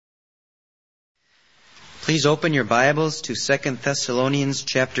Please open your Bibles to 2 Thessalonians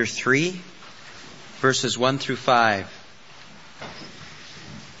chapter 3, verses 1 through 5.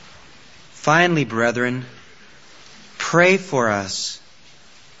 Finally, brethren, pray for us,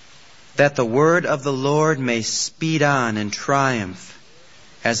 that the word of the Lord may speed on and triumph,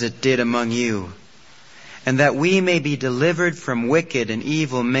 as it did among you, and that we may be delivered from wicked and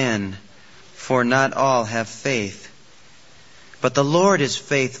evil men, for not all have faith. But the Lord is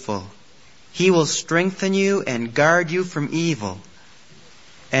faithful. He will strengthen you and guard you from evil.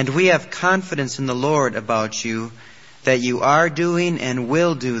 And we have confidence in the Lord about you, that you are doing and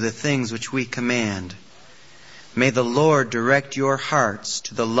will do the things which we command. May the Lord direct your hearts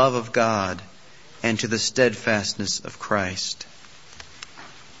to the love of God and to the steadfastness of Christ.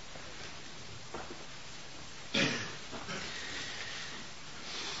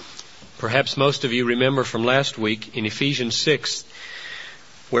 Perhaps most of you remember from last week in Ephesians 6,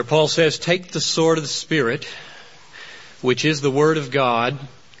 where Paul says, take the sword of the Spirit, which is the Word of God,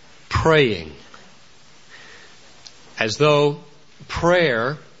 praying. As though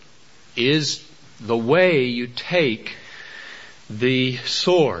prayer is the way you take the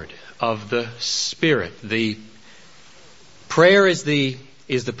sword of the Spirit. The prayer is the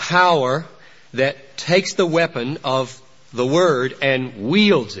power that takes the weapon of the Word and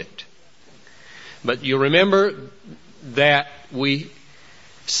wields it. But you remember that we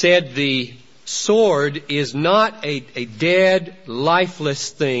said the sword is not a dead, lifeless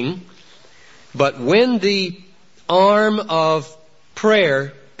thing, but when the arm of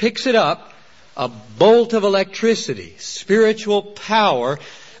prayer picks it up, a bolt of electricity, spiritual power,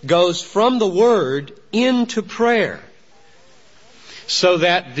 goes from the Word into prayer. So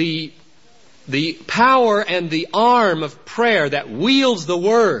that the power and the arm of prayer that wields the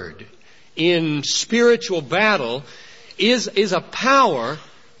Word in spiritual battle is a power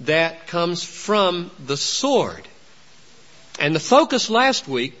that comes from the sword. And the focus last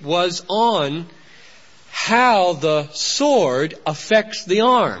week was on how the sword affects the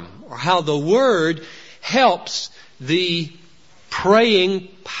arm, or how the Word helps the praying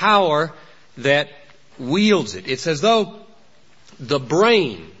power that wields it. It's as though the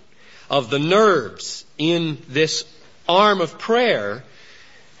brain of the nerves in this arm of prayer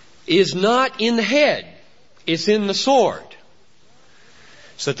is not in the head, it's in the sword.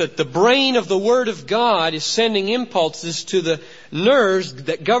 So that the brain of the Word of God is sending impulses to the nerves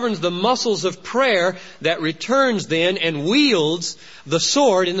that governs the muscles of prayer, that returns then and wields the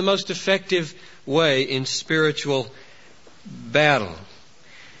sword in the most effective way in spiritual battle.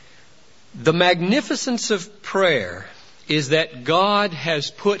 The magnificence of prayer is that God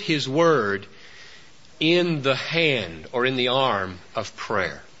has put His Word in the hand or in the arm of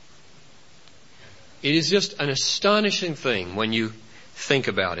prayer. It is just an astonishing thing when you think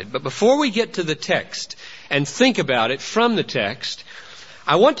about it. But before we get to the text and think about it from the text,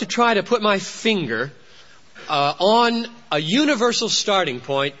 I want to try to put my finger on a universal starting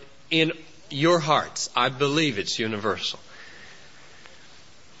point in your hearts. I believe it's universal.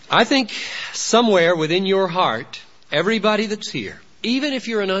 I think somewhere within your heart, everybody that's here, even if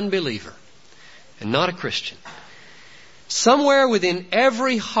you're an unbeliever and not a Christian, somewhere within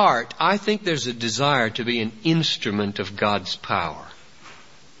every heart, I think there's a desire to be an instrument of God's power.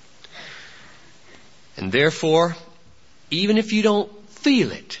 And therefore, even if you don't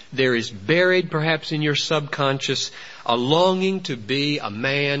feel it, there is buried perhaps in your subconscious a longing to be a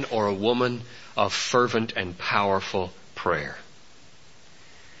man or a woman of fervent and powerful prayer.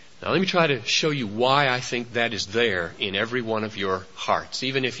 Now let me try to show you why I think that is there in every one of your hearts.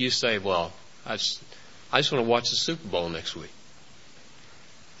 Even if you say, well, I just want to watch the Super Bowl next week.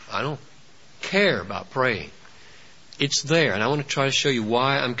 I don't care about praying. It's there, and I want to try to show you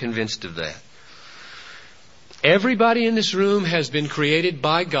why I'm convinced of that. Everybody in this room has been created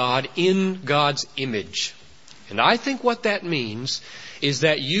by God in God's image. And I think what that means is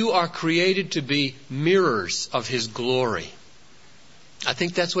that you are created to be mirrors of His glory. I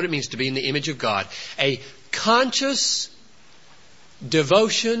think that's what it means to be in the image of God. A conscious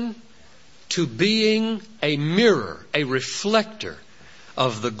devotion to being a mirror, a reflector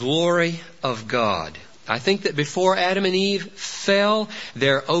of the glory of God. I think that before Adam and Eve fell,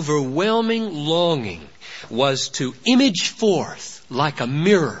 their overwhelming longing was to image forth like a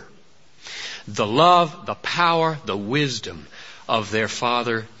mirror the love, the power, the wisdom of their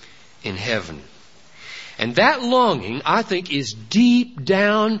Father in heaven. And that longing, I think, is deep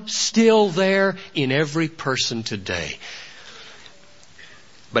down still there in every person today.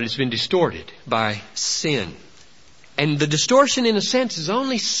 But it's been distorted by sin. And the distortion, in a sense, is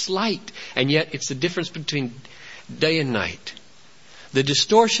only slight, and yet it's the difference between day and night. The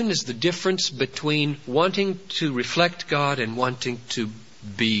distortion is the difference between wanting to reflect God and wanting to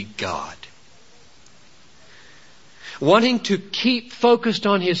be God. Wanting to keep focused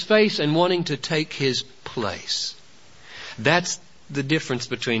on His face and wanting to take His place. That's the difference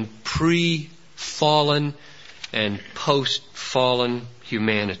between pre-fallen and post-fallen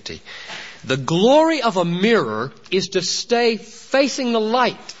humanity. The glory of a mirror is to stay facing the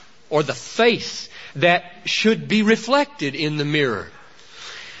light or the face that should be reflected in the mirror.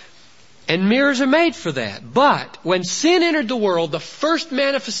 And mirrors are made for that. But when sin entered the world, the first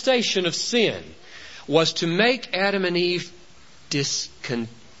manifestation of sin was to make Adam and Eve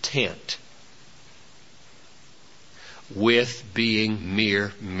discontent with being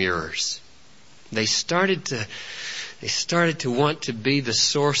mere mirrors. They started to want to be the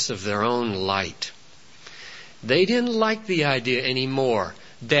source of their own light. They didn't like the idea anymore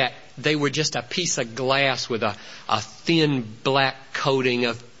that they were just a piece of glass with a thin black coating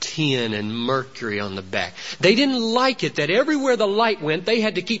of tin and mercury on the back. They didn't like it that everywhere the light went, they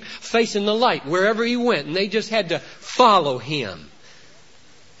had to keep facing the light wherever He went, and they just had to follow Him.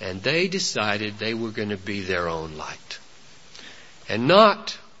 And they decided they were going to be their own light and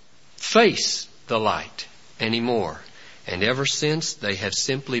not face the light anymore. And ever since, they have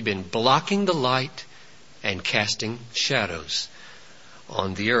simply been blocking the light and casting shadows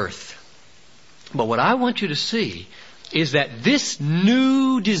on the earth. But what I want you to see is that this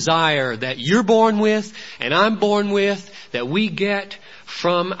new desire that you're born with and I'm born with, that we get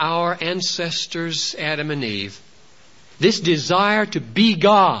from our ancestors Adam and Eve, this desire to be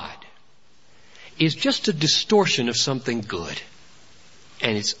God is just a distortion of something good.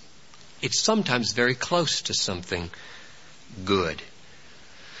 And it's sometimes very close to something good.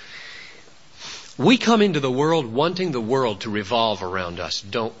 We come into the world wanting the world to revolve around us,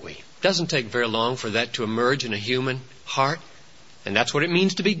 don't we? It doesn't take very long for that to emerge in a human heart. And that's what it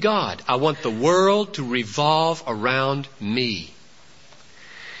means to be God. I want the world to revolve around me.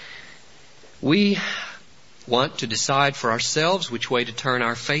 We want to decide for ourselves which way to turn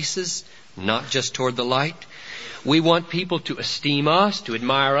our faces, not just toward the light. We want people to esteem us, to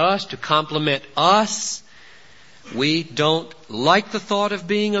admire us, to compliment us. We don't like the thought of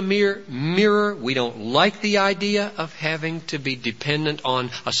being a mere mirror. We don't like the idea of having to be dependent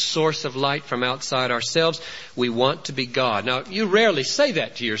on a source of light from outside ourselves. We want to be God. Now, you rarely say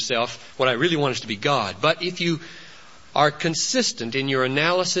that to yourself, what I really want is to be God. But if you are consistent in your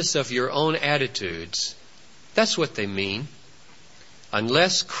analysis of your own attitudes, that's what they mean.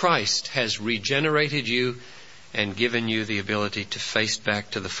 Unless Christ has regenerated you and given you the ability to face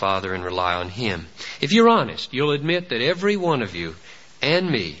back to the Father and rely on Him. If you're honest, you'll admit that every one of you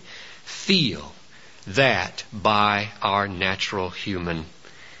and me feel that by our natural human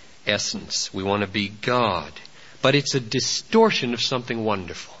essence. We want to be God. But it's a distortion of something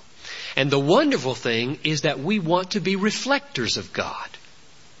wonderful. And the wonderful thing is that we want to be reflectors of God.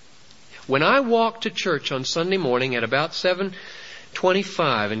 When I walk to church on Sunday morning at about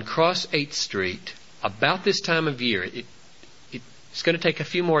 7:25 and cross 8th Street, about this time of year, it's going to take a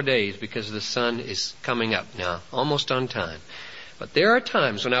few more days because the sun is coming up now, almost on time. But there are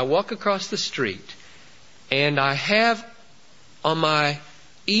times when I walk across the street and I have on my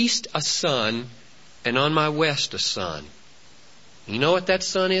east a sun and on my west a sun. You know what that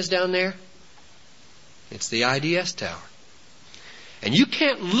sun is down there? It's the IDS Tower. And you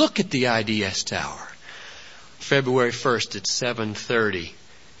can't look at the IDS Tower February 1st at 7:30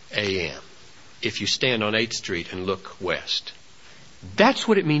 a.m. if you stand on 8th Street and look west. That's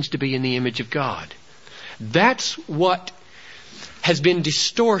what it means to be in the image of God. That's what has been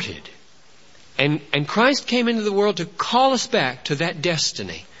distorted. And Christ came into the world to call us back to that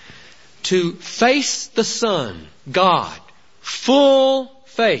destiny. To face the Son, God, full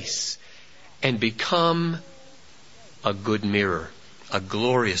face, and become a good mirror, a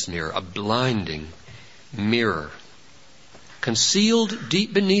glorious mirror, a blinding mirror. Concealed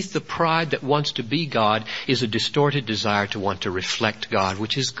deep beneath the pride that wants to be God is a distorted desire to want to reflect God,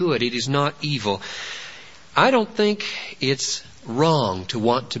 which is good. It is not evil. I don't think it's wrong to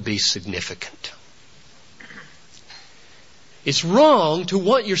want to be significant. It's wrong to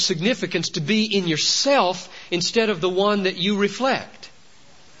want your significance to be in yourself instead of the one that you reflect.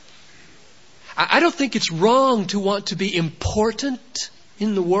 I don't think it's wrong to want to be important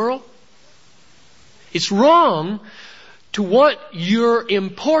in the world. It's wrong to want your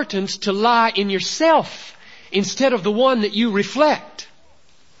importance to lie in yourself instead of the one that you reflect.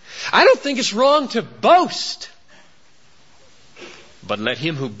 I don't think it's wrong to boast. But let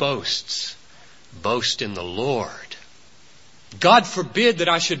him who boasts boast in the Lord. God forbid that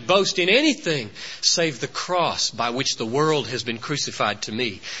I should boast in anything save the cross by which the world has been crucified to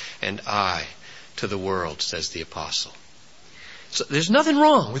me and I to the world, says the apostle. So there's nothing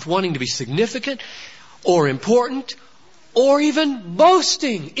wrong with wanting to be significant or important or even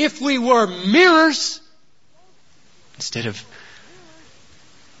boasting if we were mirrors instead of,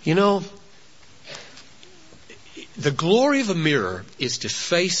 the glory of a mirror is to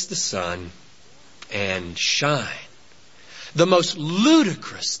face the sun and shine. The most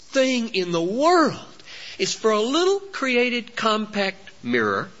ludicrous thing in the world is for a little created compact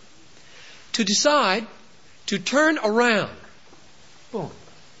mirror to decide to turn around. Boom.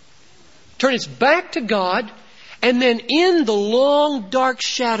 Turn its back to God, and then in the long dark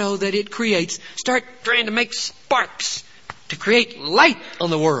shadow that it creates, start trying to make sparks to create light on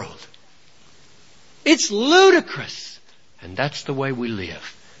the world. It's ludicrous. And that's the way we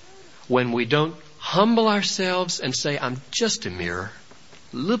live. When we don't humble ourselves and say, I'm just a mirror,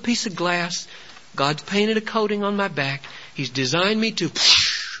 a little piece of glass. God's painted a coating on my back. He's designed me to...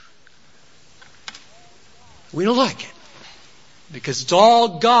 We don't like it. Because it's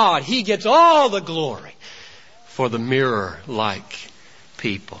all God. He gets all the glory for the mirror-like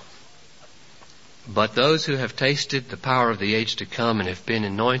people. But those who have tasted the power of the age to come and have been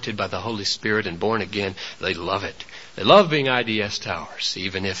anointed by the Holy Spirit and born again, they love it. They love being IDS towers,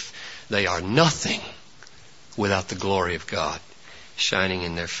 even if they are nothing without the glory of God shining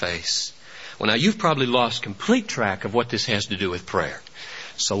in their face. Well, now you've probably lost complete track of what this has to do with prayer.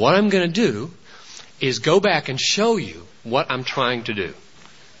 So what I'm going to do is go back and show you what I'm trying to do.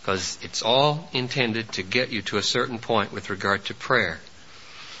 Because it's all intended to get you to a certain point with regard to prayer.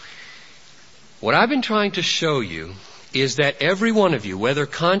 What I've been trying to show you is that every one of you, whether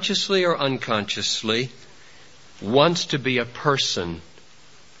consciously or unconsciously, wants to be a person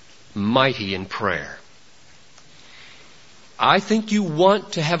mighty in prayer. I think you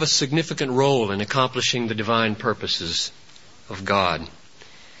want to have a significant role in accomplishing the divine purposes of God.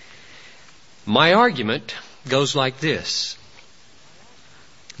 My argument goes like this.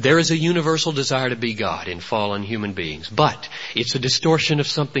 There is a universal desire to be God in fallen human beings, but it's a distortion of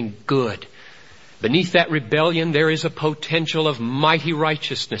something good. Beneath that rebellion, there is a potential of mighty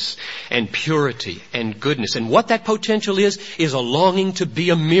righteousness and purity and goodness. And what that potential is a longing to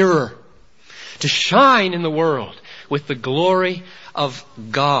be a mirror, to shine in the world with the glory of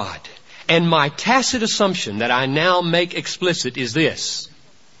God. And my tacit assumption that I now make explicit is this.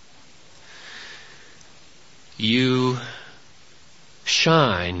 You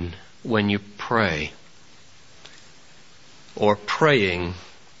shine when you pray, or praying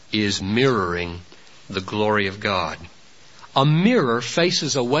is mirroring the glory of God. A mirror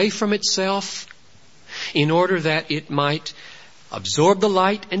faces away from itself in order that it might absorb the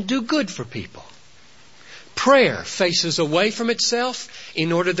light and do good for people. Prayer faces away from itself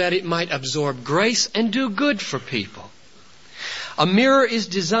in order that it might absorb grace and do good for people. A mirror is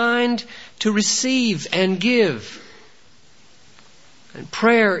designed to receive and give. And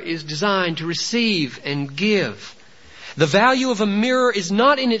prayer is designed to receive and give. The value of a mirror is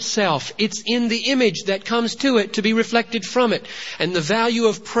not in itself. It's in the image that comes to it to be reflected from it. And the value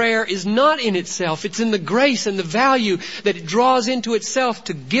of prayer is not in itself. It's in the grace and the value that it draws into itself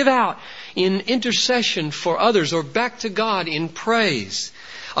to give out in intercession for others or back to God in praise.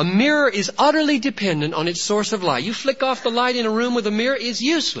 A mirror is utterly dependent on its source of light. You flick off the light in a room with a mirror, it's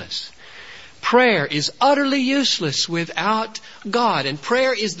useless. Prayer is utterly useless without God. And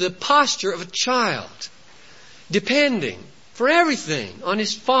prayer is the posture of a child, depending for everything on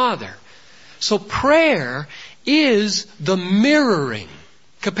his Father. So prayer is the mirroring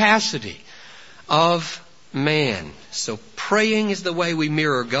capacity of man. So praying is the way we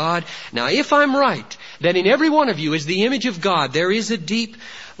mirror God. Now, if I'm right, that in every one of you is the image of God, there is a deep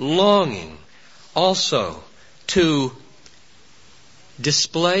longing also to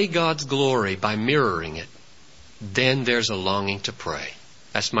display God's glory by mirroring it, then there's a longing to pray.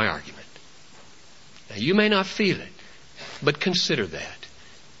 That's my argument. Now, you may not feel it, but consider that.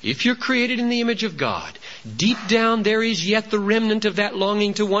 If you're created in the image of God, deep down there is yet the remnant of that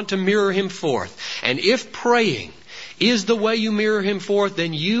longing to want to mirror Him forth. And if praying is the way you mirror Him forth,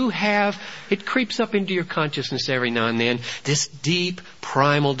 then you have, it creeps up into your consciousness every now and then, this deep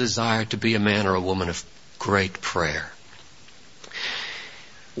primal desire to be a man or a woman of great prayer.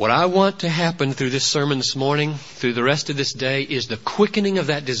 What I want to happen through this sermon this morning, through the rest of this day, is the quickening of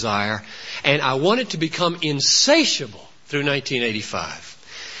that desire. And I want it to become insatiable through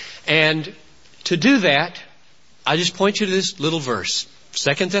 1985. And to do that, I just point you to this little verse,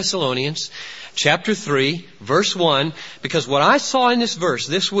 2 Thessalonians chapter 3, verse 1, because what I saw in this verse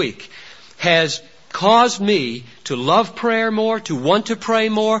this week has caused me to love prayer more, to want to pray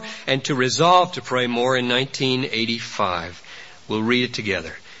more, and to resolve to pray more in 1985. We'll read it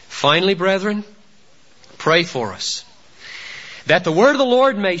together. Finally, brethren, pray for us, that the word of the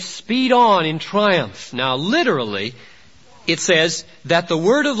Lord may speed on in triumph. Now, literally, it says that the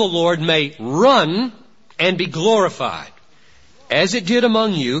word of the Lord may run and be glorified, as it did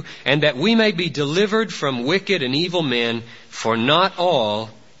among you, and that we may be delivered from wicked and evil men, for not all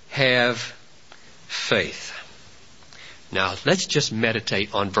have faith. Now, let's just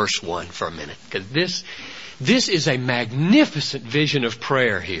meditate on verse 1 for a minute, because this is a magnificent vision of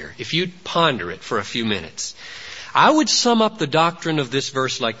prayer here, if you ponder it for a few minutes. I would sum up the doctrine of this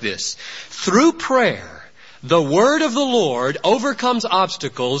verse like this. Through prayer, the word of the Lord overcomes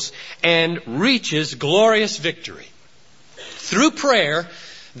obstacles and reaches glorious victory. Through prayer,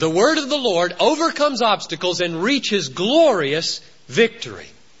 the word of the Lord overcomes obstacles and reaches glorious victory.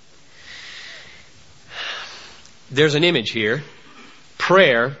 There's an image here.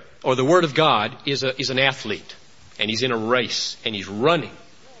 Prayer, or the word of God, is an athlete. And he's in a race. And he's running.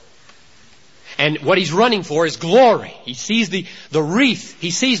 And what he's running for is glory. He sees the wreath.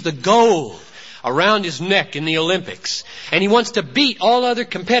 He sees the gold around his neck in the Olympics. And he wants to beat all other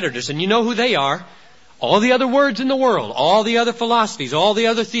competitors. And you know who they are. All the other words in the world. All the other philosophies. All the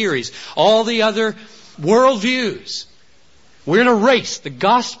other theories. All the other worldviews. We're in a race. The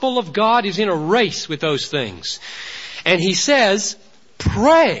gospel of God is in a race with those things. And he says,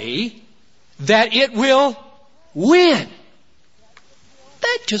 pray that it will win.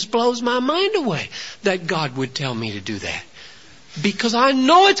 That just blows my mind away that God would tell me to do that. Because I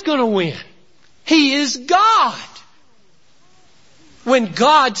know it's going to win. He is God. When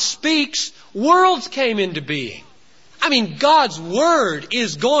God speaks, worlds came into being. I mean, God's word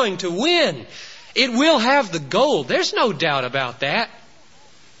is going to win. It will have the gold. There's no doubt about that.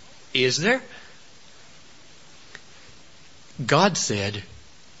 Is there? God said,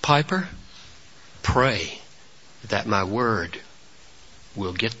 Piper, pray that my word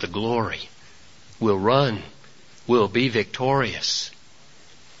will get the glory, will run, will be victorious.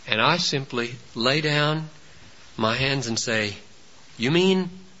 And I simply lay down my hands and say, you mean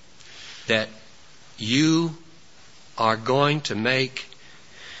that you are going to make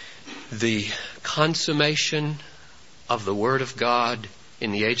the consummation of the Word of God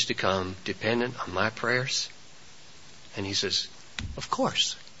in the age to come dependent on my prayers? And he says, of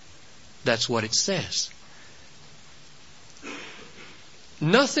course. That's what it says.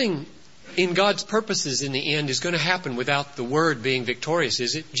 Nothing in God's purposes in the end is going to happen without the Word being victorious,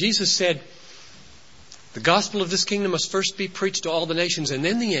 is it? Jesus said, the gospel of this kingdom must first be preached to all the nations, and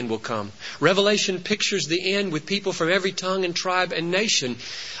then the end will come. Revelation pictures the end with people from every tongue and tribe and nation.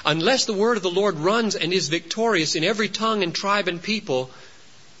 Unless the word of the Lord runs and is victorious in every tongue and tribe and people,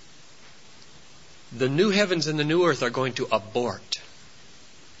 the new heavens and the new earth are going to abort.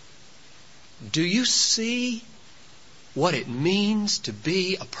 Do you see what it means to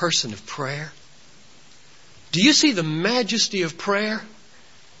be a person of prayer? Do you see the majesty of prayer?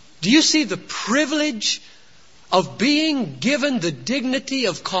 Do you see the privilege of being given the dignity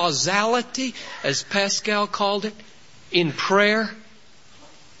of causality, as Pascal called it, in prayer?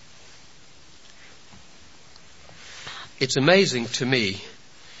 It's amazing to me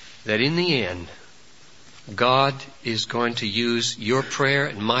that in the end, God is going to use your prayer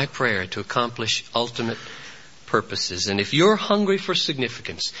and my prayer to accomplish ultimate purposes. And if you're hungry for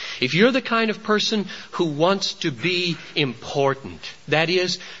significance, if you're the kind of person who wants to be important, that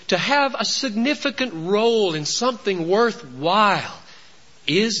is, to have a significant role in something worthwhile,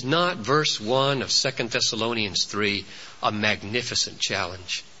 is not verse 1 of 2 Thessalonians 3 a magnificent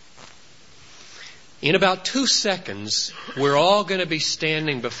challenge? In about 2 seconds, we're all going to be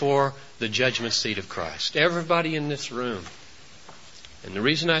standing before the judgment seat of Christ. Everybody in this room. And the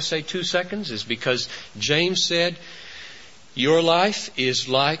reason I say 2 seconds is because James said, your life is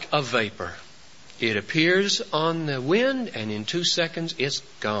like a vapor. It appears on the wind and in 2 seconds it's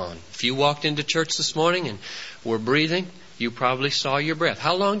gone. If you walked into church this morning and were breathing, you probably saw your breath.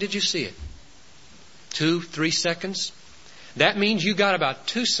 How long did you see it? 2, 3 seconds? That means you got about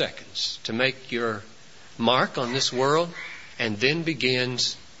 2 seconds to make your mark on this world, and then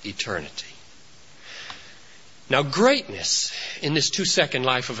begins eternity. Now, greatness in this 2-second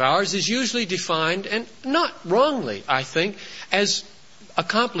life of ours is usually defined, and not wrongly, I think, as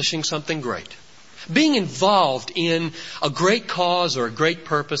accomplishing something great. Being involved in a great cause or a great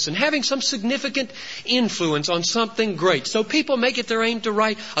purpose and having some significant influence on something great. So people make it their aim to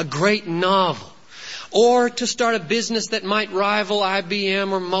write a great novel or to start a business that might rival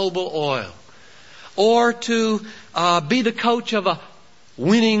IBM or Mobil Oil, or to be the coach of a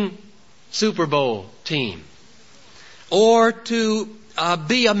winning Super Bowl team. Or to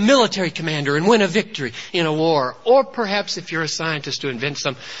be a military commander and win a victory in a war. Or perhaps if you're a scientist to invent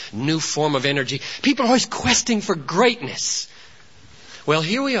some new form of energy. People are always questing for greatness. Well,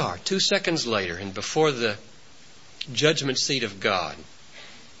 here we are, 2 seconds later, and before the judgment seat of God.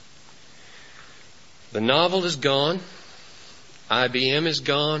 The novel is gone. IBM is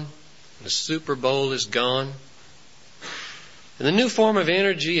gone. The Super Bowl is gone. And the new form of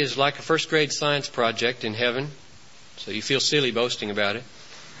energy is like a first grade science project in heaven. So you feel silly boasting about it.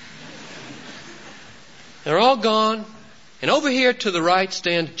 They're all gone. And over here to the right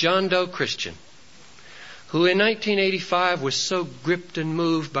stands John Doe Christian, who in 1985 was so gripped and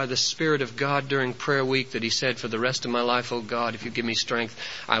moved by the Spirit of God during prayer week that he said, for the rest of my life, oh God, if you give me strength,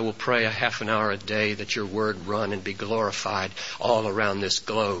 I will pray a half an hour a day that your word run and be glorified all around this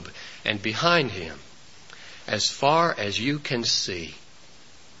globe. And behind him, as far as you can see,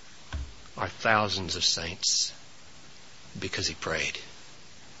 are thousands of saints because he prayed.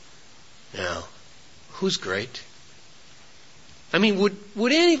 Now, who's great? I mean,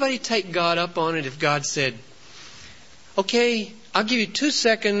 would anybody take God up on it if God said, okay, I'll give you 2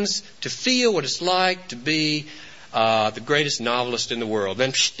 seconds to feel what it's like to be the greatest novelist in the world.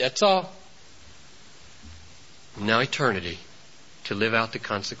 Then that's all. Now eternity to live out the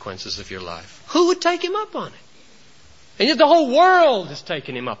consequences of your life. Who would take him up on it? And yet the whole world is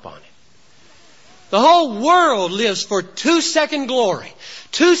taking him up on it. The whole world lives for 2-second glory,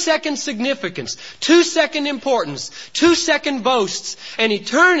 2-second significance, 2-second importance, 2-second boasts, and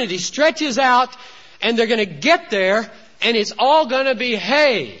eternity stretches out, and they're going to get there, and it's all going to be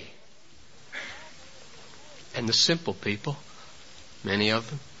hay. And the simple people, many of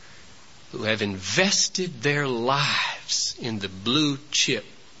them, who have invested their lives in the blue chip,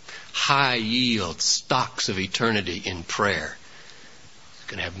 high yield stocks of eternity in prayer, are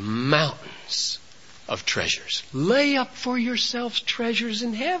going to have mountains of treasures. Lay up for yourselves treasures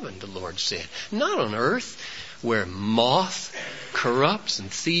in heaven, the Lord said. Not on earth, where moth corrupts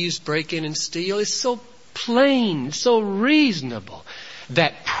and thieves break in and steal. It's so plain, so reasonable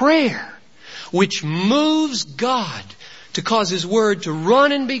that prayer, which moves God to cause His Word to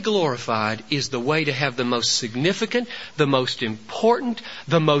run and be glorified, is the way to have the most significant, the most important,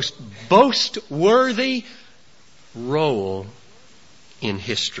 the most boast-worthy role in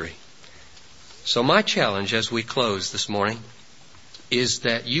history. So my challenge as we close this morning is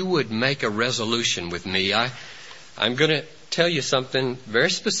that you would make a resolution with me. I'm going to tell you something very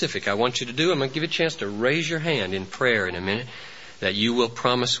specific I want you to do. I'm going to give you a chance to raise your hand in prayer in a minute, that you will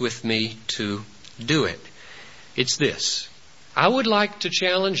promise with me to do it. It's this. I would like to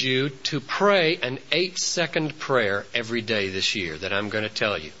challenge you to pray an 8-second prayer every day this year that I'm going to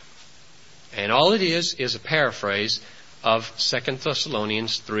tell you. And all it is a paraphrase of 2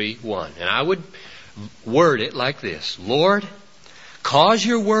 Thessalonians 3:1. And I would word it like this. Lord, cause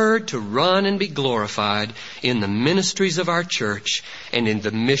your word to run and be glorified in the ministries of our church and in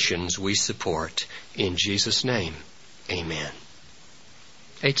the missions we support. In Jesus' name, amen.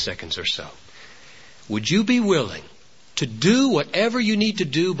 8 seconds or so. Would you be willing to do whatever you need to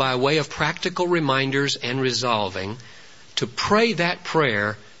do by way of practical reminders and resolving to pray that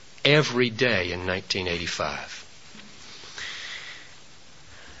prayer every day in 1985?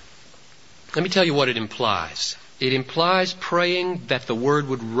 Let me tell you what it implies. It implies praying that the Word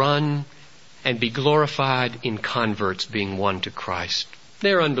would run and be glorified in converts being won to Christ.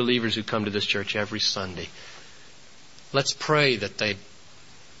 There are unbelievers who come to this church every Sunday. Let's pray that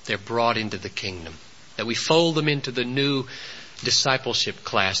they're brought into the kingdom, that we fold them into the new discipleship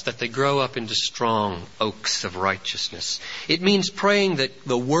class, that they grow up into strong oaks of righteousness. It means praying that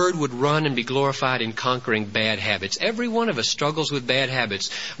the Word would run and be glorified in conquering bad habits. Every one of us struggles with bad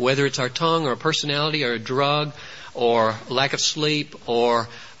habits, whether it's our tongue or a personality or a drug or lack of sleep or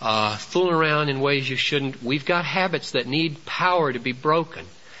fooling around in ways you shouldn't. We've got habits that need power to be broken.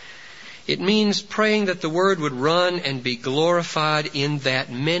 It means praying that the Word would run and be glorified in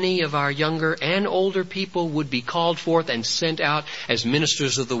that many of our younger and older people would be called forth and sent out as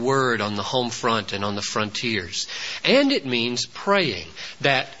ministers of the Word on the home front and on the frontiers. And it means praying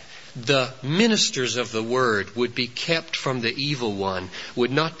that the ministers of the Word would be kept from the evil one,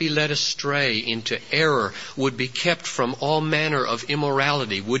 would not be led astray into error, would be kept from all manner of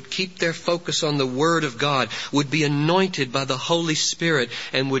immorality, would keep their focus on the Word of God, would be anointed by the Holy Spirit,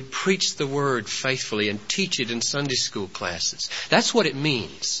 and would preach the Word faithfully and teach it in Sunday school classes. That's what it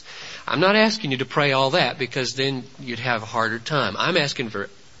means. I'm not asking you to pray all that, because then you'd have a harder time. I'm asking for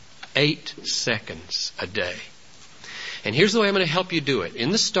 8 seconds a day. And here's the way I'm going to help you do it.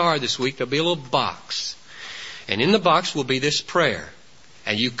 In the star this week, there'll be a little box. And in the box will be this prayer.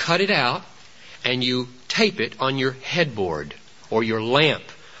 and you cut it out and you tape it on your headboard or your lamp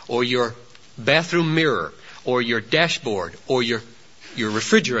or your bathroom mirror or your dashboard or your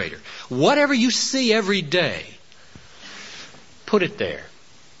refrigerator. Whatever you see every day, put it there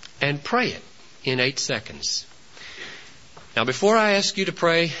and pray it in 8 seconds. Now, before I ask you to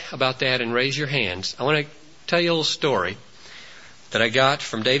pray about that and raise your hands, I want to tell you a little story that I got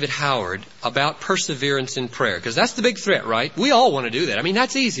from David Howard about perseverance in prayer. Because that's the big threat, right? We all want to do that. I mean,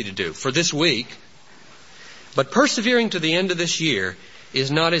 that's easy to do for this week. But persevering to the end of this year is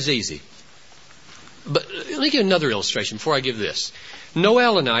not as easy. But let me give another illustration before I give this.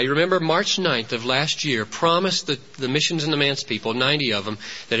 Noel and I, you remember March 9th of last year, promised the Missions and the Manse people, 90 of them,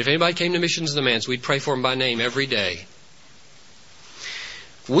 that if anybody came to Missions and the Manse, we'd pray for them by name every day.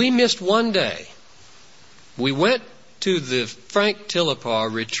 We missed one day. We went to the Frank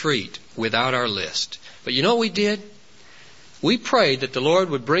Tillapa retreat without our list. But you know what we did? We prayed that the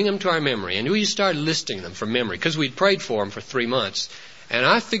Lord would bring them to our memory. And we started listing them from memory because we'd prayed for them for 3 months. And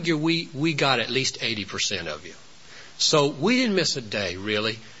I figure we got at least 80% of you. So we didn't miss a day,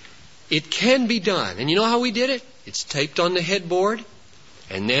 really. It can be done. And you know how we did it? It's taped on the headboard.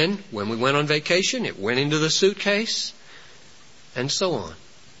 And then when we went on vacation, it went into the suitcase. And so on.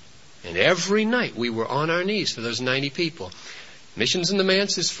 And every night we were on our knees for those 90 people. Missions in the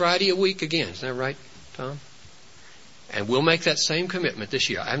Manse is Friday a week again. Isn't that right, Tom? And we'll make that same commitment this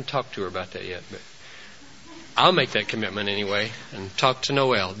year. I haven't talked to her about that yet, but I'll make that commitment anyway and talk to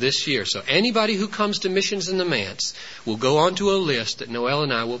Noel this year. So anybody who comes to Missions in the Manse will go onto a list that Noel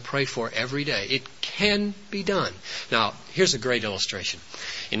and I will pray for every day. It can be done. Now, here's a great illustration.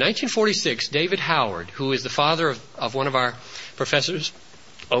 In 1946, David Howard, who is the father of one of our professors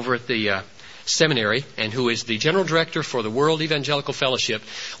over at the seminary and who is the general director for the World Evangelical Fellowship,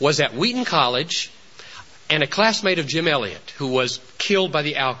 was at Wheaton College and a classmate of Jim Elliot, who was killed by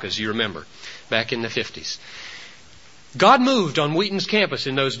the Alkas, you remember, back in the 50s. God moved on Wheaton's campus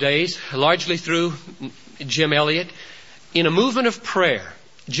in those days, largely through Jim Elliot, in a movement of prayer.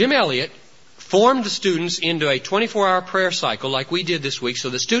 Jim Elliot formed the students into a 24-hour prayer cycle like we did this week, so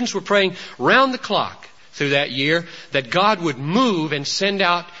the students were praying round the clock through that year that God would move and send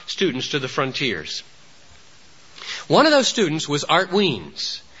out students to the frontiers. One of those students was Art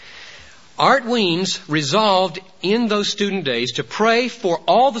Weens. Art Weens resolved in those student days to pray for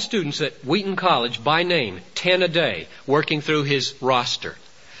all the students at Wheaton College by name, 10 a day, working through his roster,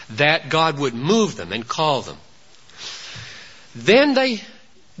 that God would move them and call them. Then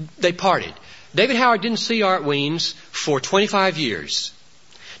they parted. David Howard didn't see Art Weens for 25 years.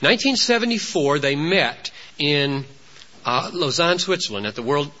 1974, they met in Lausanne, Switzerland, at the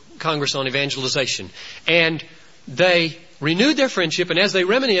World Congress on Evangelization. And they renewed their friendship, and as they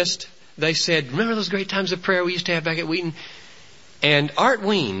reminisced, they said, remember those great times of prayer we used to have back at Wheaton? And Art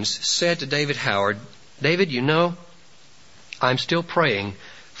Weens said to David Howard, David, you know, I'm still praying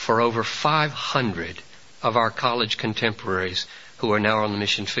for over 500 of our college contemporaries who are now on the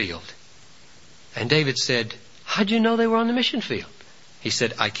mission field. And David said, how'd you know they were on the mission field? He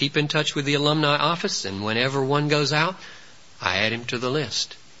said, I keep in touch with the alumni office, and whenever one goes out, I add him to the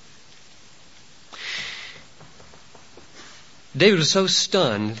list. David was so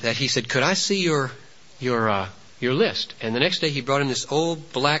stunned that he said, could I see your list? And the next day he brought him this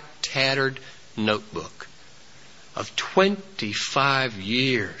old black tattered notebook of 25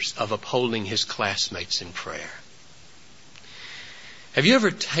 years of upholding his classmates in prayer. Have you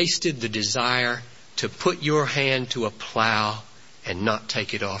ever tasted the desire to put your hand to a plow and not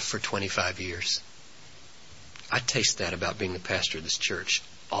take it off for 25 years? I taste that about being the pastor of this church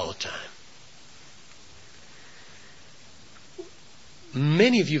all the time.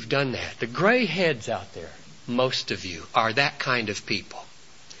 Many of you have done that. The gray heads out there, most of you, are that kind of people.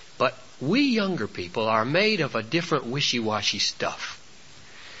 But we younger people are made of a different wishy-washy stuff.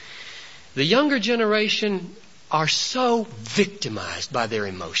 The younger generation are so victimized by their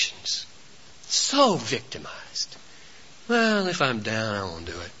emotions. So victimized. Well, if I'm down, I won't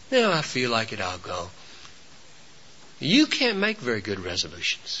do it. If I feel like it, I'll go. You can't make very good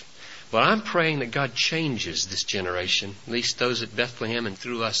resolutions. But I'm praying that God changes this generation, at least those at Bethlehem and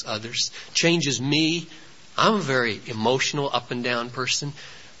through us others. Changes me. I'm a very emotional, up and down person.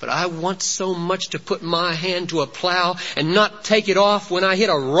 But I want so much to put my hand to a plow and not take it off when I hit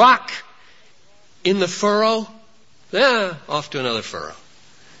a rock in the furrow. Off to another furrow.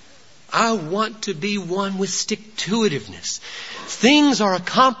 I want to be one with stick-to-itiveness. Things are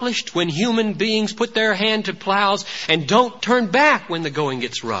accomplished when human beings put their hand to plows and don't turn back when the going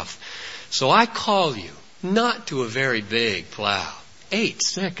gets rough. So I call you not to a very big plow, 8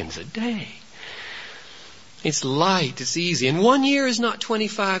 seconds a day. It's light. It's easy. And 1 year is not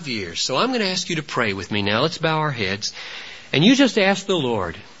 25 years. So I'm going to ask you to pray with me now. Let's bow our heads. And you just ask the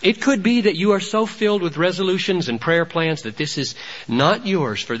Lord. It could be that you are so filled with resolutions and prayer plans that this is not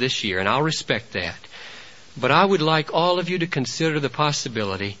yours for this year, and I'll respect that. But I would like all of you to consider the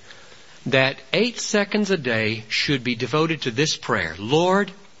possibility that 8 seconds a day should be devoted to this prayer.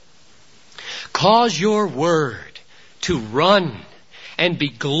 Lord, cause your word to run and be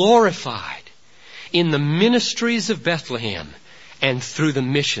glorified in the ministries of Bethlehem and through the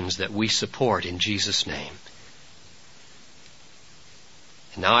missions that we support in Jesus' name.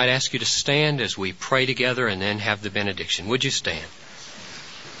 And now I'd ask you to stand as we pray together and then have the benediction. Would you stand?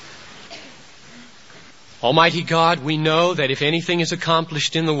 Almighty God, we know that if anything is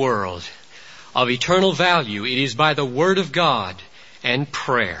accomplished in the world of eternal value, it is by the Word of God and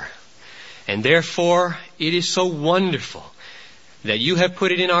prayer. And therefore, it is so wonderful that you have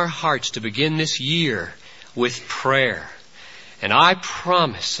put it in our hearts to begin this year with prayer. And I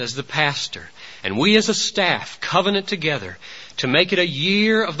promise as the pastor, and we as a staff covenant together to make it a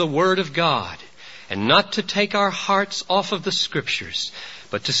year of the Word of God, and not to take our hearts off of the Scriptures,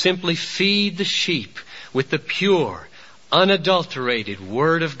 but to simply feed the sheep with the pure, unadulterated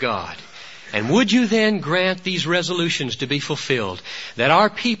Word of God. And would you then grant these resolutions to be fulfilled, that our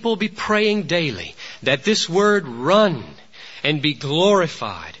people be praying daily, that this Word run and be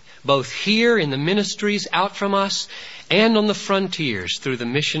glorified, both here in the ministries out from us and on the frontiers through the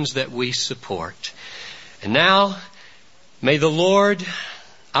missions that we support. And now, may the Lord,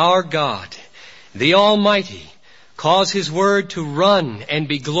 our God, the Almighty, cause His Word to run and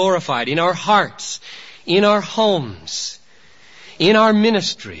be glorified in our hearts, in our homes, in our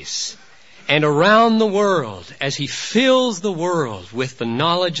ministries, and around the world as He fills the world with the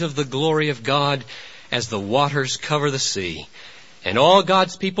knowledge of the glory of God as the waters cover the sea. And all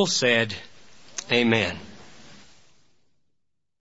God's people said, Amen.